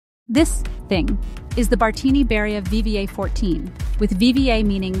This thing is the Bartini-Beriev VVA-14, with VVA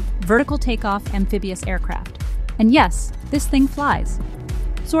meaning Vertical Take-Off Amphibious Aircraft. And yes, this thing flies.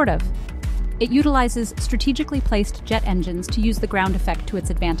 Sort of. It utilizes strategically placed jet engines to use the ground effect to its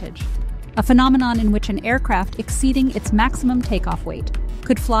advantage, a phenomenon in which an aircraft exceeding its maximum takeoff weight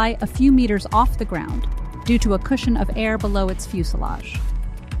could fly a few meters off the ground due to a cushion of air below its fuselage.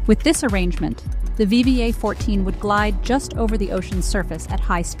 With this arrangement, the VVA-14 would glide just over the ocean's surface at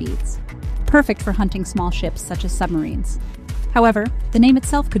high speeds, perfect for hunting small ships such as submarines. However, the name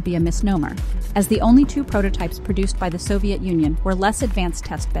itself could be a misnomer, as the only two prototypes produced by the Soviet Union were less advanced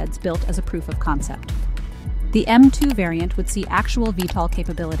testbeds built as a proof of concept. The M2 variant would see actual VTOL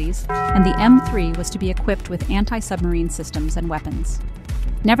capabilities, and the M3 was to be equipped with anti-submarine systems and weapons.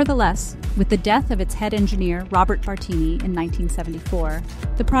 Nevertheless, with the death of its head engineer, Robert Bartini, in 1974,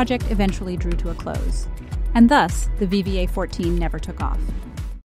 the project eventually drew to a close, and thus the VVA-14 never took off.